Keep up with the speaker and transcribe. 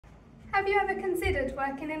Have you ever considered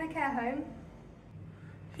working in a care home?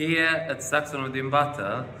 Here at Saxonwood in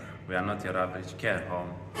Battle, we are not your average care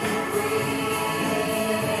home.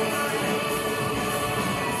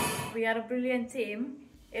 We are a brilliant team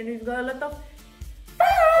and we've got a lot of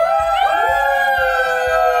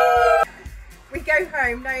We go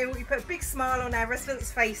home knowing we put a big smile on our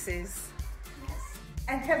residents' faces.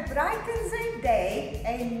 And have brightened their day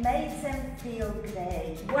and made them feel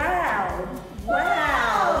great. Wow!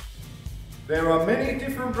 Wow! There are many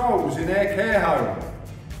different roles in our care home.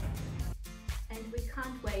 And we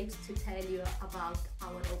can't wait to tell you about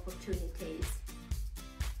our opportunities.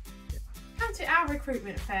 Come to our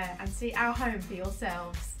recruitment fair and see our home for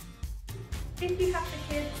yourselves. If you have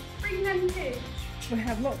the kids, bring them too. We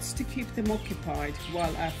have lots to keep them occupied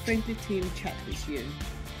while our friendly team chat with you.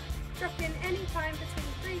 Drop in any time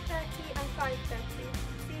between 3:30 and 5:30.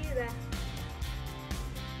 See you there.